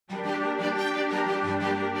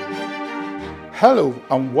Hello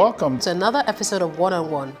and welcome to another episode of One on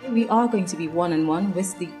One. We are going to be one-on-one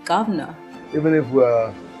with the governor. Even if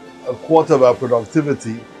we're a quarter of our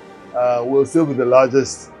productivity, we'll still be the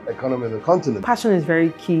largest economy in the continent. Passion is very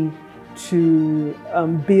key to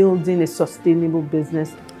building a sustainable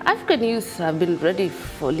business. African youth have been ready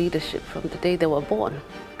for leadership from the day they were born.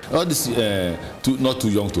 All this not too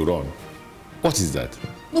young to run. What is that?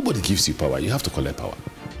 Nobody gives you power. You have to collect power.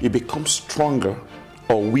 You become stronger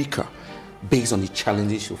or weaker based on the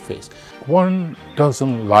challenges you face. One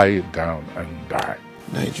doesn't lie down and die.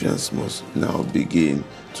 Nigerians must now begin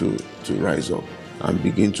to rise up and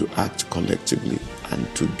begin to act collectively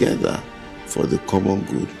and together for the common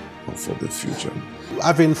good and for the future.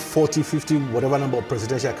 Having 40, 50, whatever number of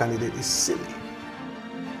presidential candidates is silly.